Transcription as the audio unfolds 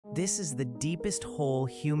This is the deepest hole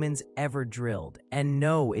humans ever drilled, and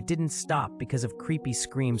no, it didn't stop because of creepy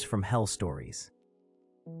screams from hell stories.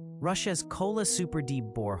 Russia's Kola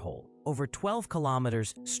Superdeep Borehole, over 12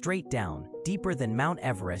 kilometers straight down, deeper than Mount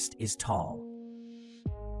Everest, is tall.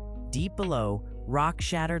 Deep below, rock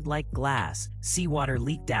shattered like glass, seawater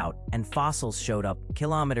leaked out, and fossils showed up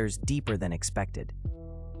kilometers deeper than expected.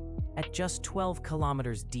 At just 12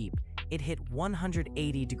 kilometers deep, it hit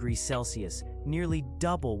 180 degrees Celsius, nearly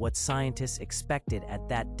double what scientists expected at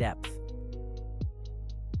that depth.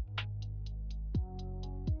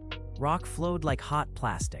 Rock flowed like hot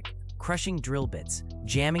plastic, crushing drill bits,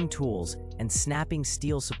 jamming tools, and snapping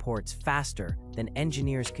steel supports faster than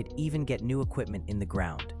engineers could even get new equipment in the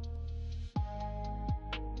ground.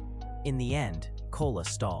 In the end, Kola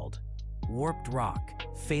stalled. Warped rock,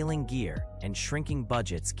 failing gear, and shrinking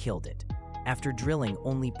budgets killed it, after drilling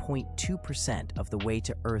only 0.2% of the way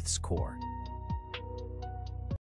to Earth's core.